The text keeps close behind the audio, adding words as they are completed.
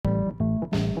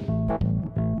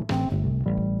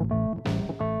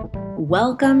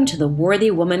Welcome to the Worthy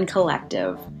Woman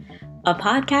Collective, a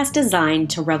podcast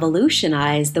designed to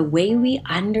revolutionize the way we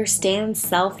understand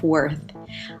self-worth.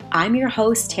 I'm your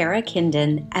host, Tara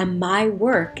Kindon, and my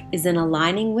work is in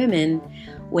aligning women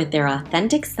with their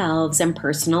authentic selves and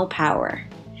personal power.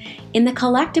 In the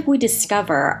collective, we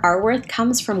discover our worth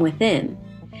comes from within.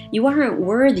 You aren't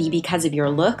worthy because of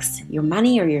your looks, your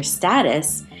money, or your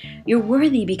status. You're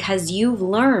worthy because you've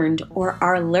learned or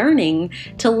are learning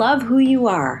to love who you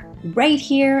are, right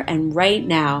here and right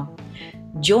now.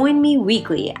 Join me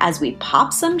weekly as we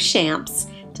pop some champs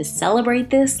to celebrate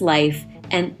this life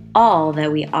and all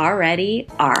that we already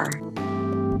are.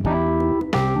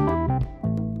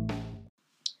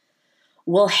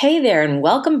 Well, hey there, and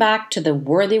welcome back to the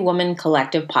Worthy Woman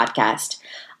Collective podcast.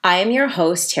 I am your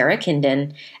host, Tara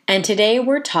Kindon, and today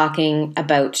we're talking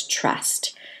about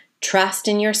trust. Trust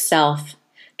in yourself,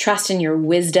 trust in your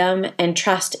wisdom, and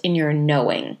trust in your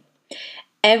knowing.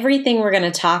 Everything we're going to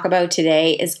talk about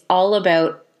today is all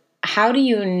about how do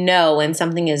you know when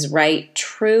something is right,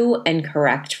 true, and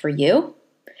correct for you?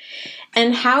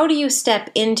 And how do you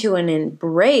step into and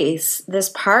embrace this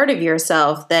part of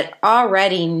yourself that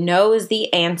already knows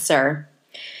the answer?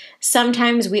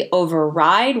 Sometimes we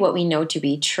override what we know to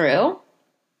be true.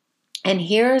 And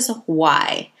here's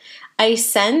why. I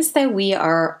sense that we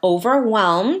are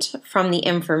overwhelmed from the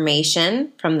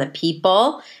information, from the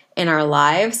people in our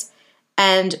lives.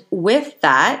 And with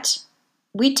that,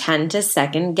 we tend to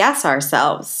second guess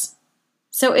ourselves.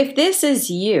 So if this is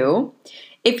you,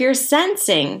 if you're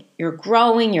sensing you're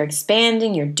growing, you're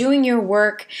expanding, you're doing your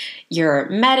work, you're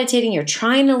meditating, you're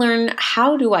trying to learn,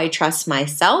 how do I trust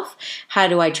myself? How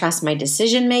do I trust my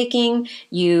decision making?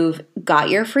 You've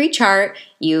got your free chart,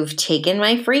 you've taken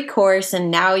my free course, and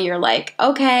now you're like,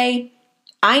 okay,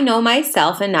 I know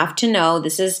myself enough to know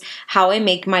this is how I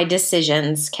make my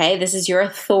decisions, okay? This is your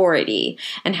authority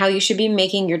and how you should be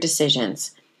making your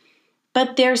decisions.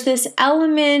 But there's this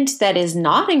element that is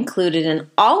not included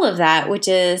in all of that, which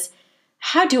is,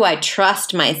 how do I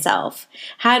trust myself?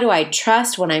 How do I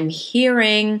trust what I'm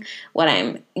hearing, what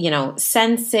I'm,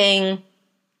 sensing,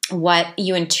 what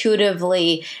you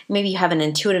intuitively, maybe you have an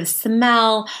intuitive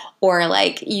smell, or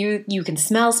like you can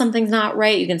smell something's not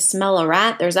right. You can smell a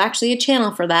rat. There's actually a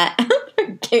channel for that,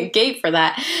 gate for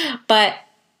that. But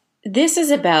this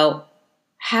is about,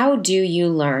 how do you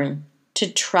learn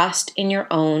to trust in your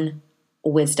own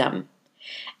wisdom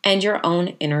and your own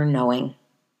inner knowing?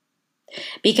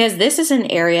 Because this is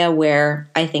an area where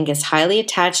I think is highly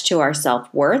attached to our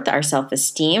self-worth, our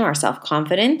self-esteem, our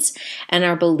self-confidence, and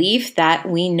our belief that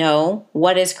we know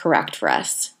what is correct for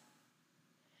us.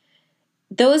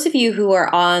 Those of you who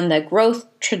are on the growth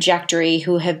trajectory,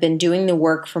 who have been doing the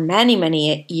work for many,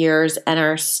 many years and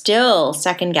are still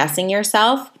second-guessing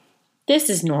yourself, this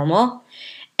is normal.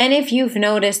 And if you've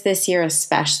noticed this year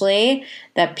especially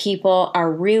that people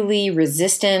are really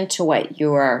resistant to what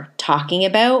you are talking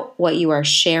about, what you are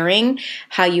sharing,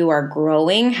 how you are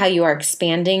growing, how you are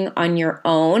expanding on your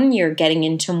own, you're getting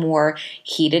into more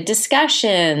heated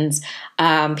discussions.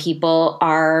 People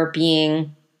are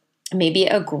being maybe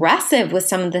aggressive with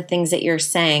some of the things that you're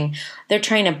saying. They're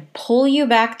trying to pull you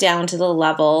back down to the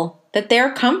level that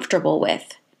they're comfortable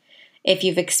with. If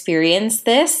you've experienced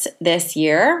this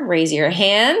year, raise your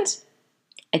hand.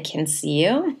 I can see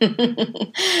you.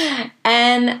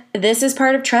 And this is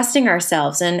part of trusting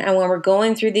ourselves. And when we're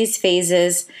going through these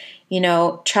phases,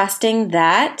 trusting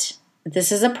that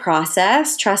this is a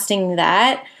process, trusting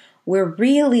that we're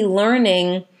really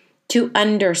learning to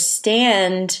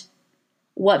understand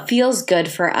what feels good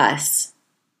for us.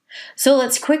 So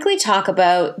let's quickly talk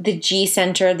about the G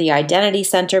center, the identity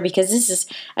center, because this is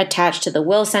attached to the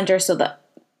will center. So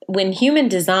when human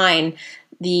design,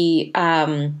 the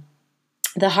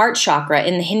heart chakra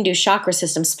in the Hindu chakra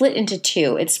system split into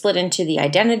two. It's split into the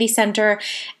identity center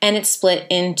and it's split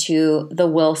into the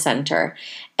will center.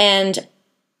 And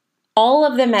all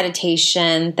of the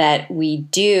meditation that we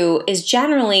do is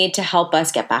generally to help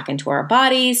us get back into our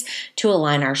bodies, to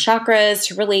align our chakras,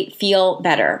 to really feel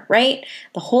better, right?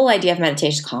 The whole idea of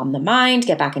meditation is calm the mind,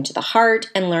 get back into the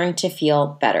heart, and learn to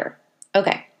feel better.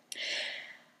 Okay.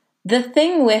 The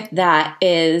thing with that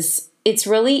is it's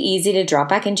really easy to drop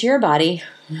back into your body.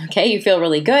 Okay, you feel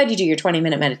really good. You do your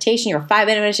 20-minute meditation, your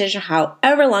 5-minute meditation,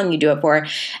 however long you do it for,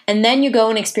 and then you go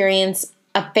and experience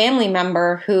a family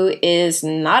member who is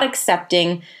not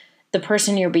accepting the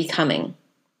person you're becoming.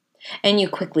 And you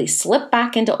quickly slip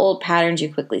back into old patterns.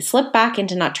 You quickly slip back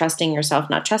into not trusting yourself,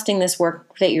 not trusting this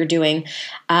work that you're doing,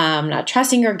 not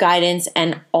trusting your guidance.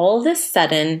 And all of a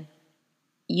sudden,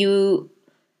 you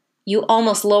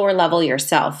almost lower level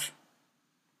yourself.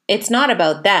 It's not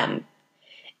about them.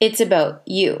 It's about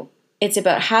you. it's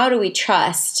about how do we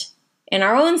trust in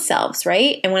our own selves,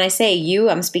 right? And when I say you,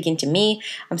 I'm speaking to me.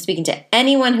 I'm speaking to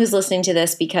anyone who's listening to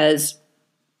this because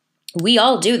we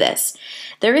all do this.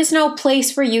 There is no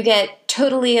place where you get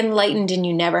totally enlightened and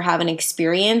you never have an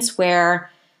experience where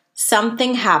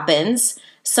something happens,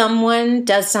 someone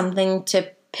does something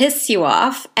to piss you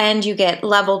off, and you get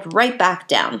leveled right back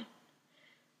down.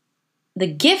 The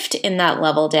gift in that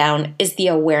level down is the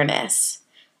awareness.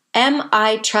 Am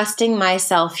I trusting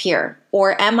myself here?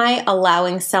 Or am I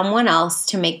allowing someone else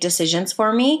to make decisions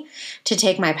for me, to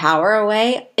take my power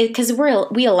away? Because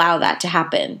we allow that to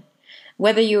happen.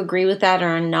 Whether you agree with that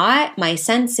or not, my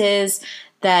sense is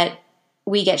that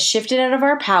we get shifted out of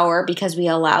our power because we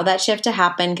allow that shift to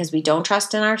happen because we don't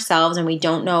trust in ourselves and we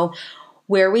don't know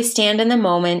where we stand in the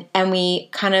moment, and we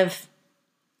kind of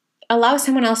allow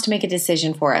someone else to make a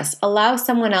decision for us, allow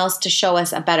someone else to show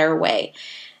us a better way.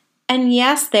 And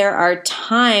yes, there are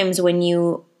times when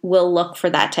you will look for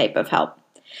that type of help,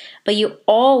 but you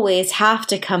always have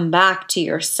to come back to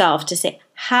yourself to say,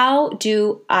 how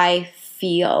do I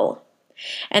feel?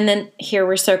 And then here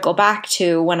we circle back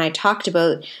to when I talked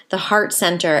about the heart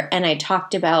center and I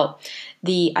talked about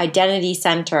the identity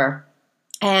center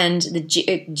and the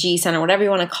G center, whatever you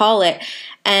want to call it.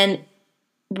 And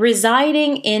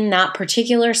residing in that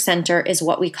particular center is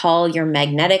what we call your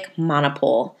magnetic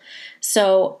monopole.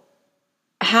 So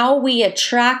how we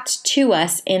attract to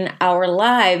us in our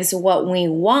lives what we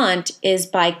want is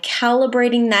by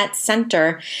calibrating that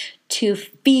center to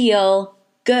feel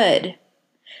good.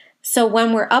 So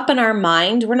when we're up in our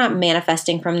mind, we're not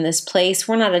manifesting from this place.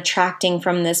 We're not attracting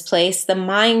from this place. The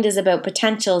mind is about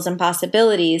potentials and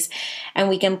possibilities, and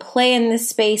we can play in this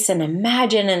space and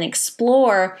imagine and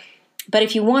explore. But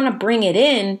if you want to bring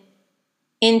it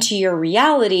into your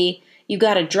reality, you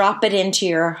got to drop it into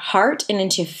your heart and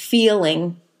into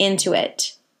feeling into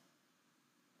it.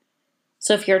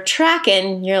 So if you're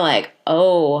tracking, you're like,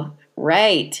 oh,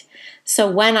 right. So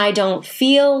when I don't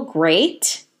feel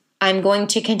great, I'm going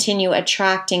to continue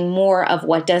attracting more of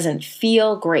what doesn't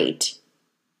feel great.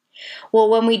 Well,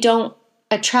 when we don't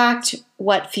attract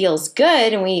what feels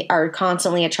good and we are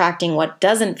constantly attracting what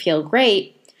doesn't feel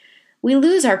great, we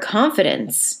lose our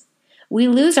confidence. We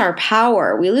lose our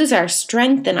power. We lose our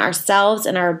strength in ourselves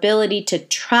and our ability to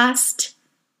trust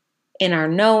in our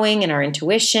knowing and our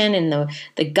intuition and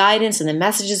the guidance and the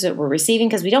messages that we're receiving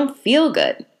because we don't feel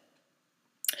good.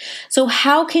 So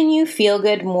how can you feel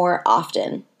good more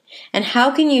often? And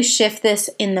how can you shift this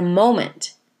in the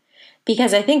moment?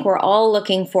 Because I think we're all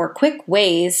looking for quick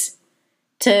ways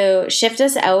to shift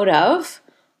us out of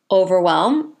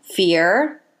overwhelm,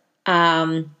 fear,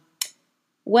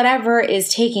 whatever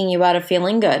is taking you out of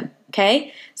feeling good,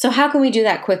 okay? So how can we do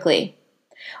that quickly?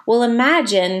 Well,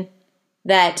 imagine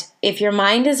that if your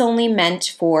mind is only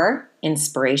meant for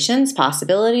inspirations,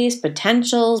 possibilities,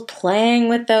 potentials, playing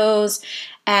with those,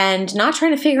 and not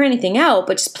trying to figure anything out,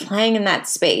 but just playing in that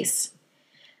space.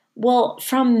 Well,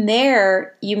 from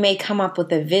there, you may come up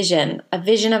with a vision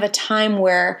of a time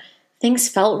where things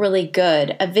felt really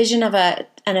good, a vision of an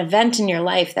event in your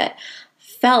life that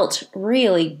felt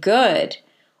really good,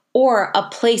 or a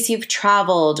place you've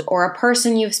traveled, or a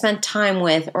person you've spent time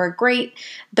with, or a great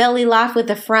belly laugh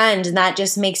with a friend, and that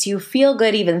just makes you feel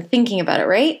good even thinking about it,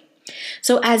 right?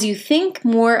 So as you think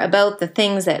more about the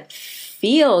things that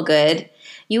feel good,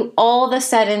 you all of a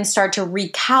sudden start to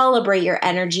recalibrate your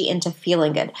energy into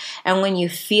feeling good. And when you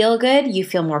feel good, you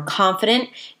feel more confident,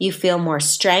 you feel more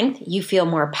strength, you feel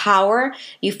more power,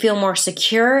 you feel more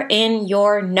secure in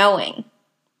your knowing.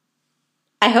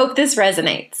 I hope this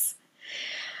resonates.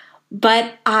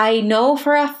 But I know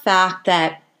for a fact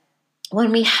that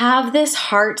when we have this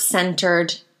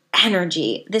heart-centered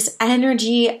energy, this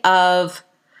energy of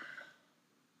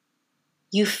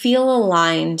you feel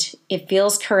aligned, it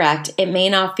feels correct, it may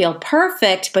not feel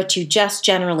perfect, but you just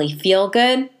generally feel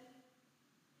good,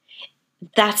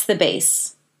 that's the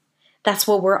base. That's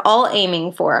what we're all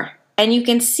aiming for. And you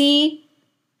can see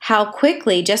how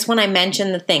quickly, just when I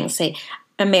mention the things, say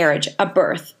a marriage, a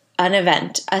birth, an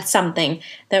event, a something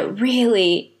that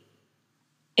really,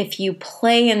 if you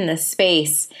play in the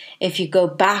space, if you go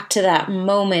back to that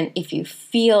moment, if you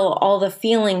feel all the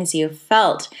feelings you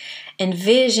felt,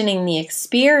 envisioning the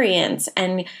experience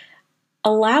and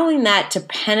allowing that to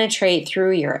penetrate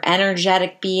through your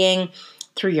energetic being,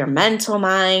 through your mental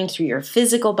mind, through your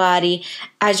physical body,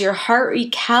 as your heart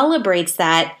recalibrates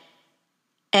that,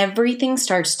 everything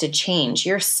starts to change.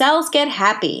 Your cells get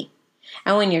happy.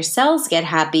 And when your cells get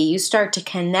happy, you start to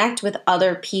connect with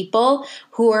other people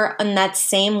who are on that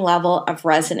same level of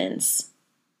resonance.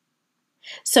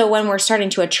 So when we're starting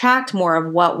to attract more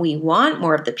of what we want,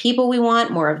 more of the people we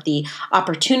want, more of the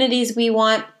opportunities we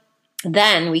want,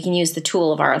 then we can use the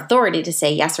tool of our authority to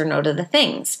say yes or no to the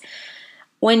things.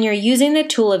 When you're using the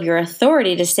tool of your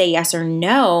authority to say yes or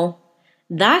no,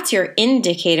 that's your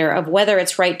indicator of whether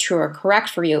it's right, true, or correct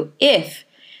for you if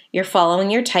you're following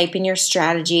your type and your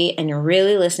strategy and you're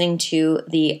really listening to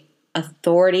the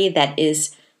authority that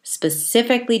is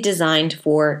specifically designed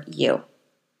for you.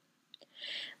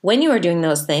 When you are doing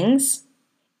those things,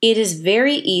 it is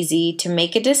very easy to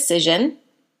make a decision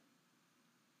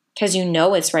because you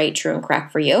know it's right, true, and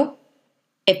correct for you.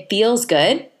 It feels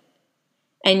good,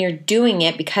 and you're doing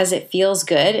it because it feels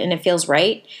good and it feels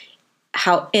right.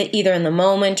 Either in the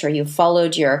moment or you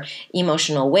followed your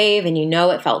emotional wave and you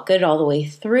know it felt good all the way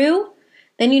through,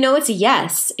 then you know it's a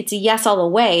yes. It's a yes all the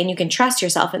way, and you can trust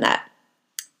yourself in that.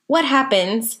 What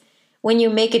happens when you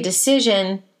make a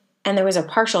decision and there was a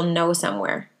partial no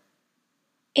somewhere?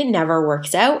 It never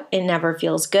works out. It never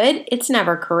feels good. It's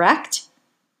never correct.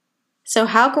 So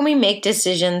how can we make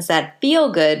decisions that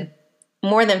feel good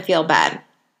more than feel bad?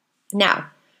 Now,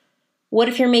 what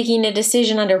if you're making a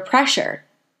decision under pressure?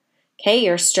 Okay,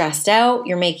 you're stressed out.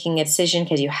 You're making a decision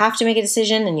because you have to make a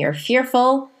decision and you're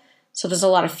fearful. So there's a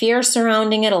lot of fear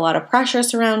surrounding it, a lot of pressure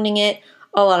surrounding it,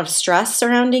 a lot of stress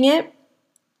surrounding it.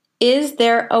 Is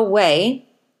there a way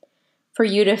for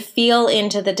you to feel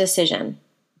into the decision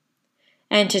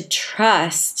and to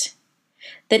trust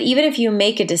that even if you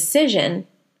make a decision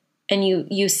and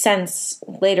you sense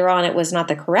later on it was not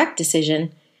the correct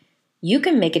decision, you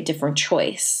can make a different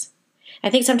choice? I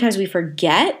think sometimes we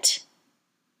forget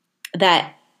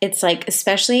that it's like,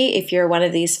 especially if you're one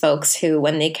of these folks who,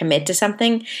 when they commit to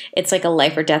something, it's like a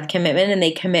life or death commitment and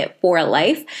they commit for a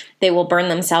life. They will burn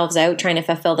themselves out trying to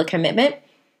fulfill the commitment.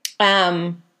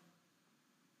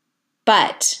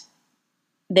 But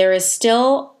there is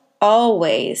still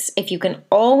always, if you can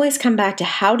always come back to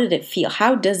how did it feel?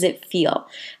 How does it feel?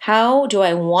 How do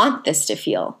I want this to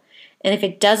feel? And if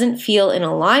it doesn't feel in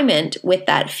alignment with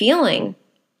that feeling,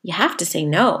 you have to say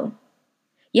no.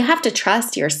 You have to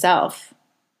trust yourself.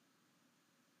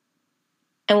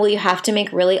 And will you have to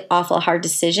make really awful hard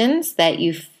decisions that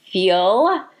you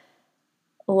feel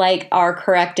like are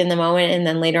correct in the moment, and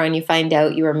then later on you find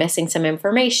out you were missing some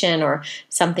information or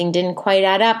something didn't quite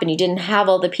add up and you didn't have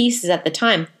all the pieces at the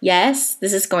time? Yes,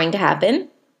 this is going to happen.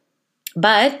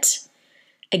 But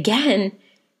again,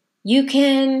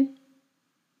 you're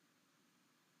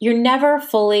never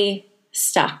fully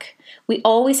stuck. We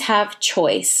always have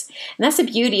choice. And that's the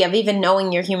beauty of even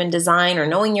knowing your human design or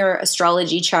knowing your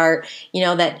astrology chart,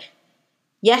 that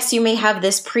yes, you may have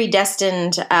this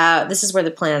predestined, this is where the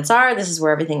planets are, this is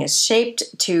where everything is shaped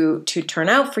to turn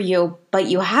out for you, but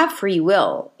you have free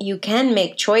will. You can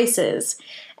make choices.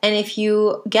 And if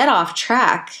you get off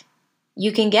track,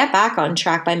 you can get back on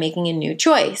track by making a new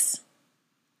choice.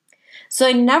 So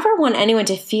I never want anyone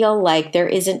to feel like there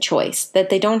isn't choice, that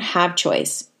they don't have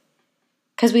choice.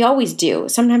 Because we always do.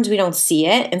 Sometimes we don't see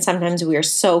it, and sometimes we are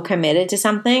so committed to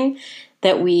something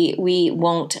that we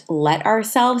won't let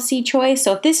ourselves see choice.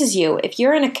 So if this is you, if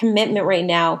you're in a commitment right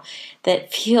now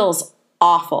that feels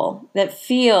awful, that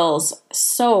feels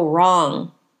so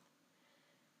wrong,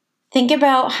 think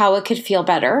about how it could feel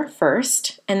better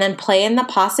first, and then play in the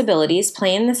possibilities,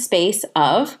 play in the space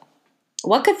of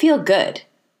what could feel good.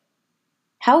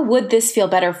 How would this feel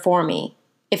better for me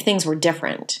if things were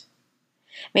different?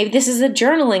 Maybe this is a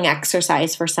journaling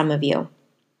exercise for some of you.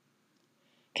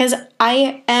 Because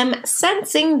I am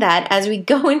sensing that as we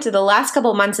go into the last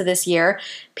couple months of this year,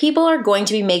 people are going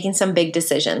to be making some big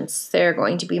decisions. They're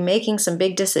going to be making some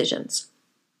big decisions.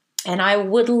 And I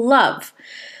would love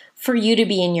for you to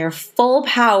be in your full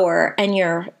power and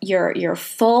your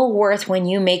full worth when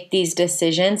you make these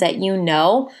decisions, that you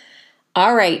know,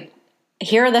 all right,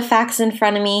 here are the facts in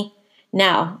front of me.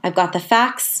 Now, I've got the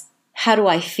facts. How do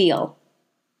I feel?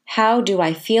 How do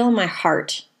I feel in my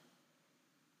heart?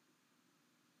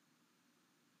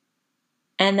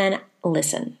 And then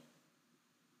listen.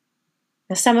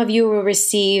 Now, some of you will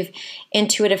receive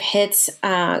intuitive hits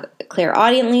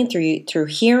clairaudiently through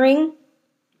hearing.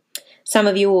 Some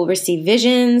of you will receive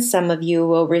visions. Some of you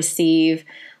will receive,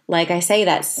 like I say,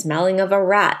 that smelling of a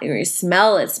rat. You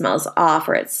smell it smells off,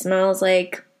 or it smells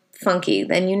like funky.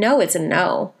 Then you know it's a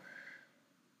no.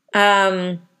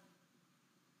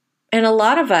 And a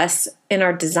lot of us in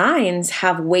our designs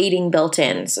have waiting built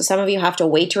in. So some of you have to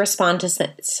wait to respond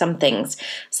to some things.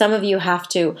 Some of you have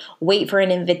to wait for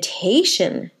an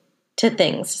invitation to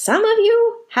things. Some of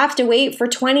you have to wait for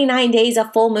 29 days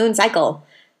of full moon cycle.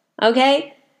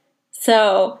 Okay?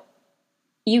 So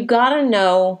you gotta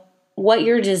know what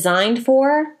you're designed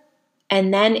for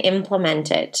and then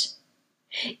implement it.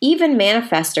 Even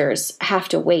manifestors have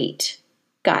to wait,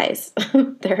 guys.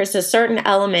 There's a certain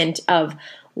element of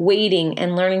waiting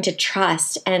and learning to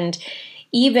trust. And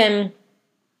even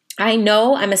I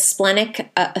know I'm a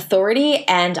splenic authority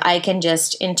and I can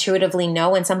just intuitively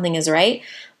know when something is right,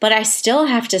 but I still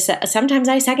have to, sometimes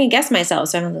I second guess myself.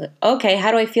 So I'm like, okay,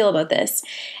 how do I feel about this?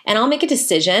 And I'll make a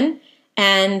decision.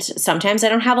 And sometimes I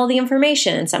don't have all the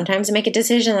information. And sometimes I make a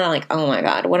decision and I'm like, oh my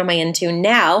God, what am I into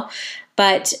now?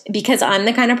 But because I'm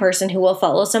the kind of person who will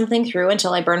follow something through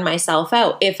until I burn myself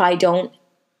out if I don't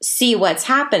see what's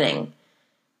happening.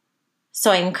 So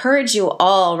I encourage you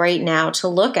all right now to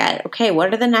look at, okay,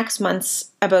 what are the next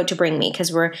months about to bring me?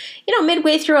 Because we're,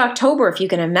 midway through October, if you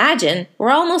can imagine.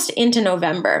 We're almost into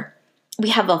November. We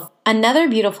have another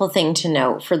beautiful thing to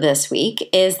note for this week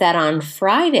is that on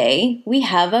Friday, we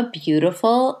have a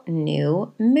beautiful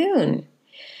new moon.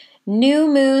 New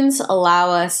moons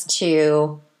allow us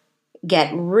to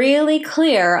get really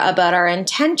clear about our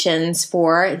intentions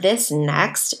for this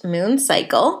next moon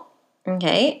cycle.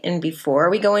 Okay, and before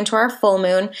we go into our full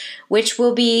moon, which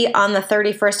will be on the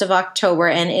 31st of October,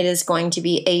 and it is going to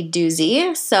be a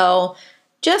doozy. So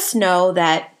just know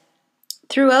that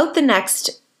throughout the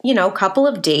next, couple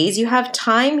of days, you have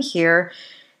time here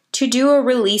to do a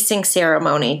releasing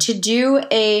ceremony, to do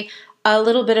a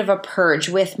little bit of a purge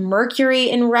with Mercury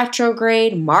in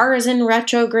retrograde, Mars in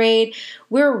retrograde.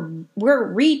 We're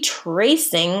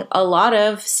retracing a lot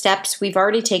of steps we've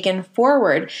already taken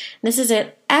forward. This is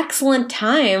an excellent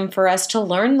time for us to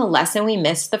learn the lesson we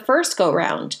missed the first go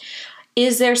round.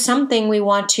 Is there something we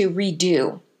want to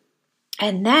redo?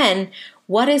 And then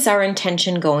what is our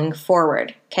intention going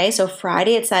forward? Okay, so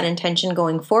Friday, it's that intention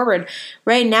going forward.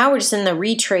 Right now, we're just in the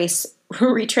retrace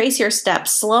your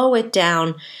steps, slow it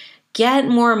down. Get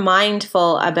more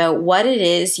mindful about what it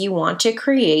is you want to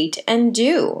create and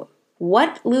do.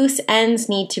 What loose ends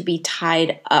need to be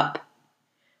tied up?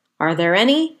 Are there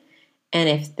any? And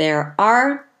if there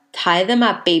are, tie them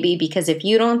up, baby, because if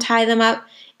you don't tie them up,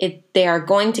 they are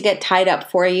going to get tied up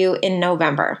for you in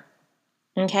November.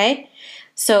 Okay?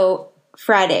 So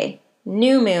Friday,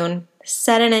 new moon,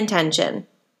 set an intention.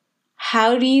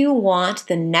 How do you want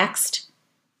the next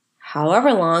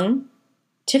however long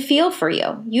to feel for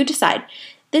you? You decide.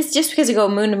 This, just because you go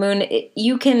moon to moon,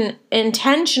 you can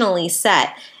intentionally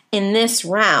set in this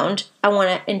round, I want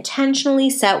to intentionally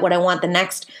set what I want the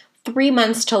next 3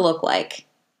 months to look like.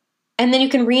 And then you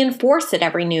can reinforce it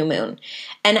every new moon.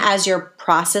 And as you're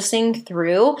processing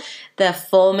through the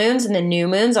full moons and the new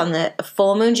moons, on the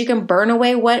full moons, you can burn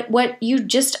away what you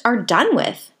just are done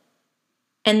with.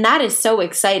 And that is so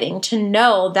exciting to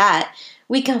know that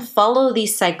we can follow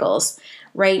these cycles.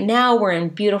 Right now, we're in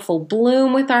beautiful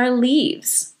bloom with our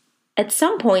leaves. At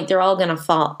some point, they're all going to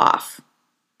fall off.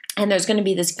 And there's going to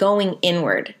be this going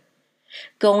inward,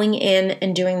 going in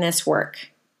and doing this work.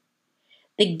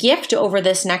 The gift over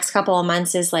this next couple of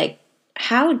months is like,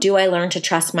 how do I learn to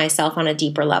trust myself on a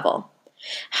deeper level?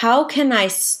 How can I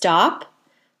stop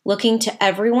looking to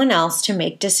everyone else to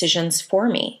make decisions for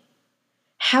me?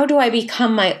 How do I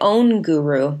become my own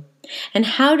guru? And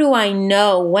how do I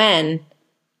know when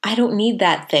I don't need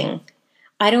that thing?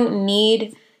 I don't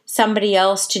need somebody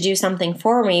else to do something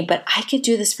for me, but I could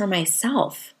do this for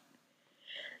myself.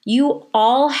 You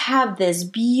all have this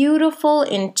beautiful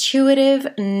intuitive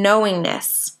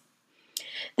knowingness,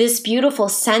 this beautiful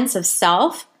sense of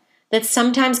self that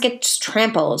sometimes gets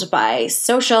trampled by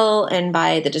social and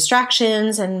by the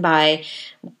distractions and by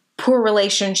poor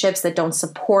relationships that don't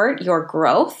support your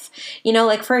growth.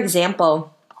 Like for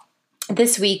example,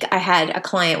 this week I had a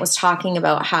client was talking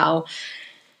about how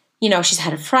she's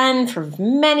had a friend for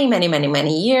many, many, many,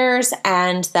 many years,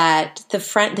 and that the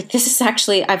friend, this is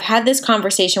actually, I've had this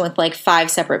conversation with like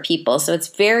 5 separate people, so it's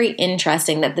very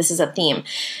interesting that this is a theme,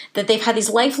 that they've had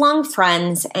these lifelong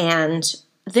friends, and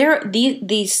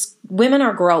these women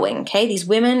are growing, okay? These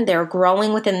women, they're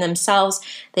growing within themselves,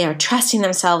 they are trusting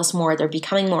themselves more, they're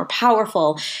becoming more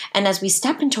powerful, and as we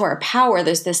step into our power,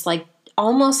 there's this like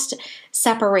almost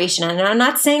separation. And I'm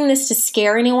not saying this to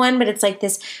scare anyone, but it's like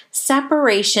this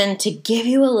separation to give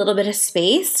you a little bit of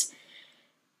space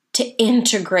to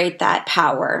integrate that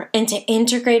power and to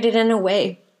integrate it in a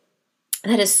way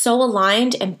that is so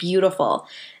aligned and beautiful.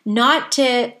 Not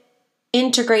to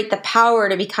integrate the power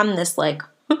to become this like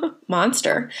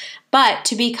monster, but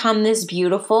to become this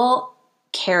beautiful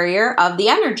carrier of the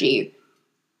energy.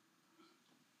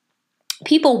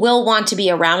 People will want to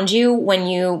be around you when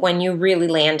you really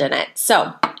land in it.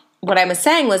 So what I was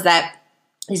saying was that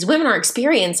these women are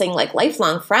experiencing like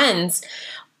lifelong friends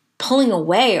pulling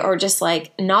away or just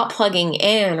like not plugging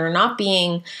in or not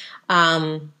being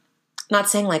not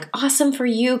saying like, awesome for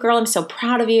you, girl, I'm so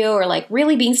proud of you, or like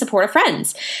really being supportive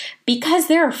friends, because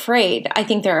they're afraid. I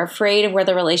think they're afraid of where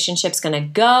the relationship's going to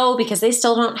go because they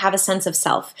still don't have a sense of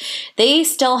self. They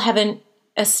still haven't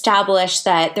established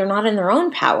that they're not in their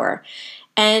own power.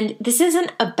 And this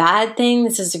isn't a bad thing.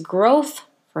 This is a growth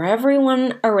for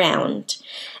everyone around.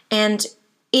 And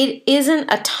it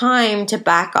isn't a time to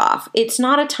back off. It's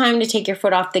not a time to take your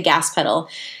foot off the gas pedal.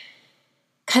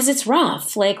 Because it's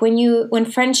rough. Like when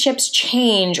friendships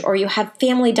change, or you have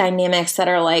family dynamics that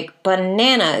are like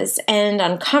bananas and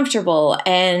uncomfortable,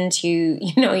 and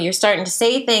you're starting to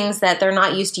say things that they're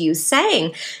not used to you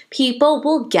saying, people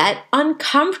will get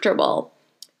uncomfortable.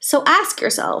 So ask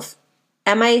yourself,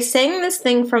 am I saying this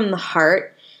thing from the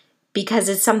heart because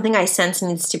it's something I sense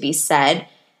needs to be said?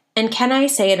 And can I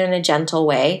say it in a gentle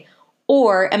way?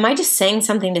 Or am I just saying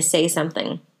something to say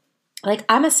something? Like,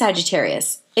 I'm a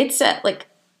Sagittarius.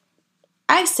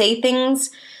 I say things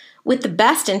with the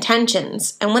best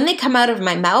intentions, and when they come out of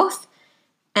my mouth,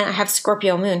 and I have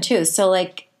Scorpio moon too, so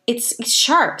like it's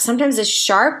sharp. Sometimes it's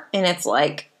sharp, and it's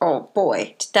like, oh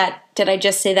boy, did I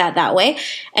just say that way?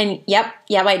 And yep,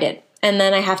 I did. And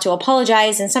then I have to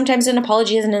apologize, and sometimes an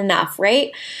apology isn't enough,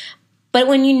 right? But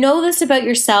when you know this about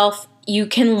yourself, you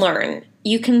can learn.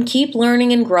 You can keep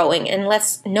learning and growing, and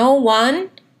no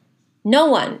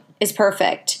one is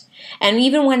perfect. And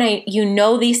even when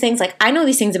these things, like I know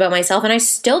these things about myself and I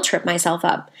still trip myself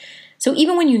up. So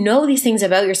even when you know these things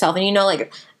about yourself and you know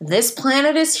like this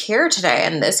planet is here today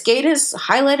and this gate is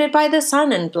highlighted by the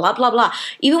sun and blah, blah, blah.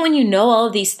 Even when you know all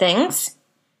of these things,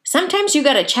 sometimes you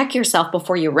got to check yourself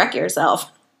before you wreck yourself,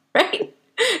 right?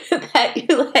 That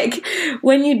you like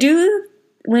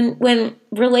when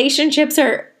relationships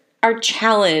are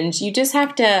challenged, you just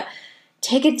have to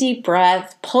take a deep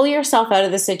breath, pull yourself out of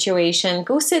the situation,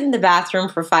 go sit in the bathroom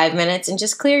for 5 minutes and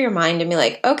just clear your mind and be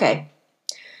like, okay,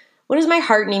 what does my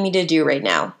heart need me to do right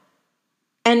now?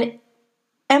 And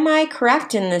am I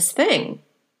correct in this thing?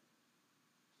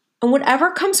 And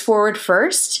whatever comes forward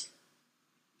first,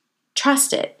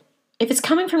 trust it. If it's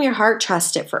coming from your heart,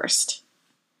 trust it first.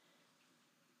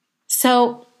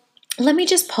 So let me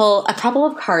just pull a couple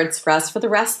of cards for us for the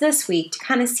rest of this week to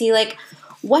kind of see like,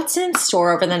 what's in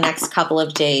store over the next couple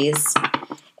of days,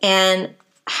 and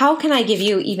how can I give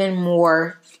you even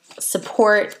more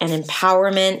support and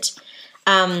empowerment?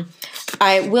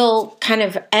 I will kind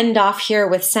of end off here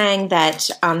with saying that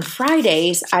on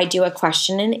Fridays, I do a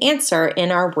question and answer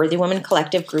in our Worthy Women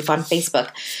Collective group on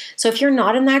Facebook. So if you're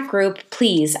not in that group,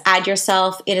 please add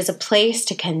yourself. It is a place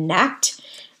to connect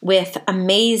with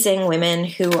amazing women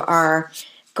who are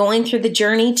going through the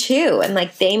journey too. And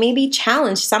like they may be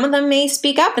challenged. Some of them may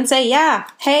speak up and say, yeah,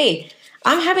 hey,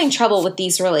 I'm having trouble with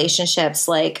these relationships.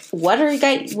 Like, what are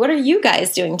you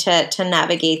guys doing to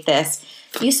navigate this?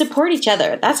 You support each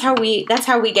other. That's how we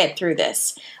get through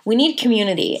this. We need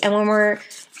community. And when we're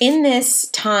in this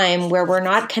time where we're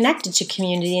not connected to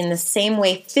community in the same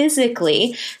way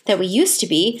physically that we used to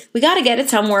be, we got to get it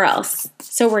somewhere else.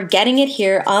 So we're getting it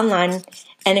here online.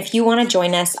 And if you want to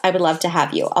join us, I would love to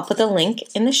have you. I'll put the link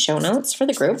in the show notes for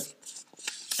the group.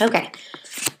 Okay,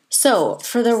 so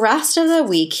for the rest of the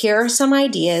week, here are some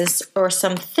ideas or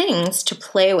some things to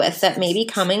play with that may be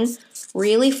coming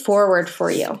really forward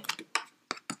for you.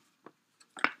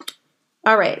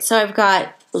 All right, so I've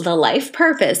got the Life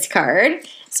Purpose card.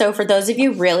 So for those of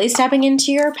you really stepping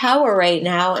into your power right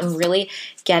now and really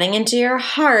getting into your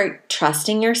heart,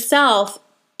 trusting yourself,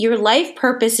 your life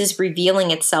purpose is revealing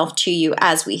itself to you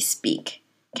as we speak,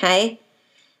 okay?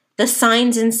 The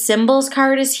Signs and Symbols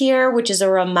card is here, which is a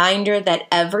reminder that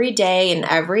every day in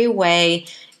every way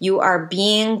you are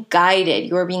being guided.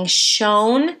 You are being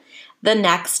shown the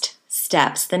next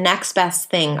steps, the next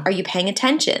best thing. Are you paying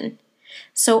attention?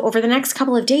 So over the next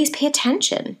couple of days, pay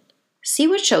attention. See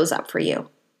what shows up for you.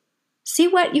 See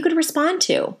what you could respond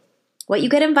to, what you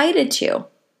get invited to,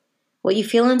 what you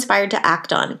feel inspired to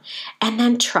act on, and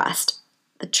then trust.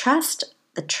 The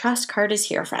trust card is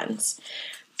here, friends.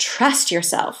 Trust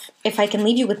yourself. If I can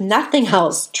leave you with nothing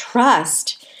else,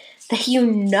 trust that you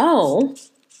know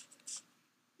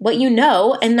what you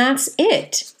know, and that's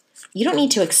it. You don't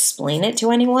need to explain it to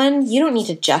anyone. You don't need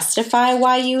to justify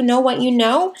why you know what you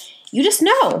know. You just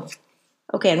know.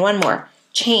 Okay, and one more.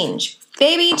 Change.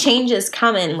 Baby, change is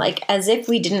coming, like as if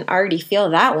we didn't already feel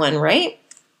that one, right?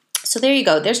 So there you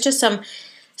go. There's just some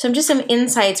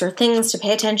insights or things to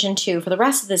pay attention to for the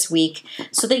rest of this week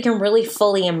so that you can really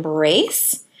fully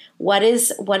embrace what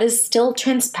is still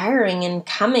transpiring and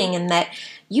coming, and that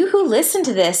you who listen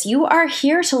to this, you are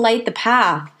here to light the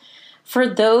path for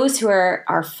those who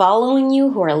are following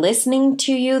you, who are listening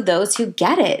to you, those who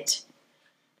get it.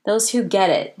 those who get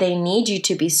it. They need you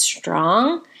to be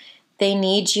strong. They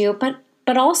need you, but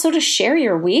also to share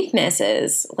your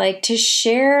weaknesses, like to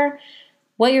share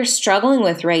what you're struggling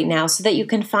with right now so that you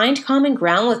can find common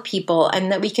ground with people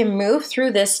and that we can move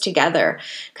through this together.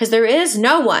 Because there is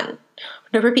no one,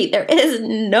 I'm going to repeat, there is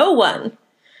no one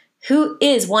who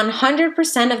is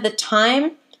 100% of the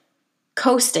time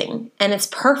coasting and it's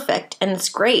perfect and it's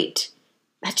great.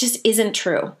 That just isn't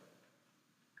true.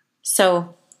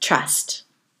 So trust.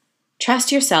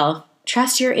 Trust yourself.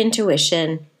 Trust your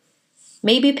intuition.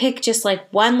 Maybe pick just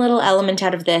like one little element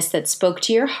out of this that spoke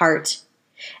to your heart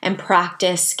and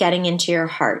practice getting into your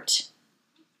heart.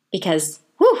 Because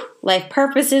life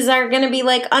purposes are going to be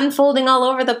like unfolding all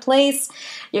over the place.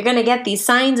 You're going to get these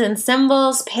signs and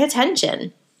symbols. Pay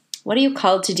attention. What are you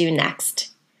called to do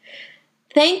next?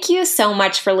 Thank you so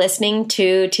much for listening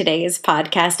to today's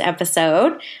podcast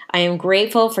episode. I am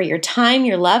grateful for your time,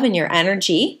 your love, and your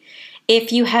energy.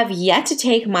 If you have yet to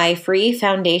take my free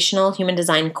foundational human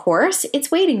design course,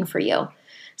 it's waiting for you.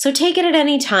 So take it at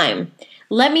any time.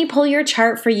 Let me pull your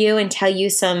chart for you and tell you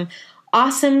some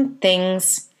awesome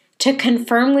things to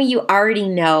confirm what you already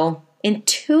know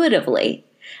intuitively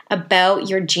about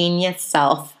your genius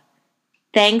self.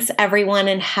 Thanks, everyone,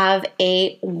 and have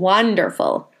a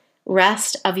wonderful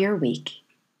rest of your week.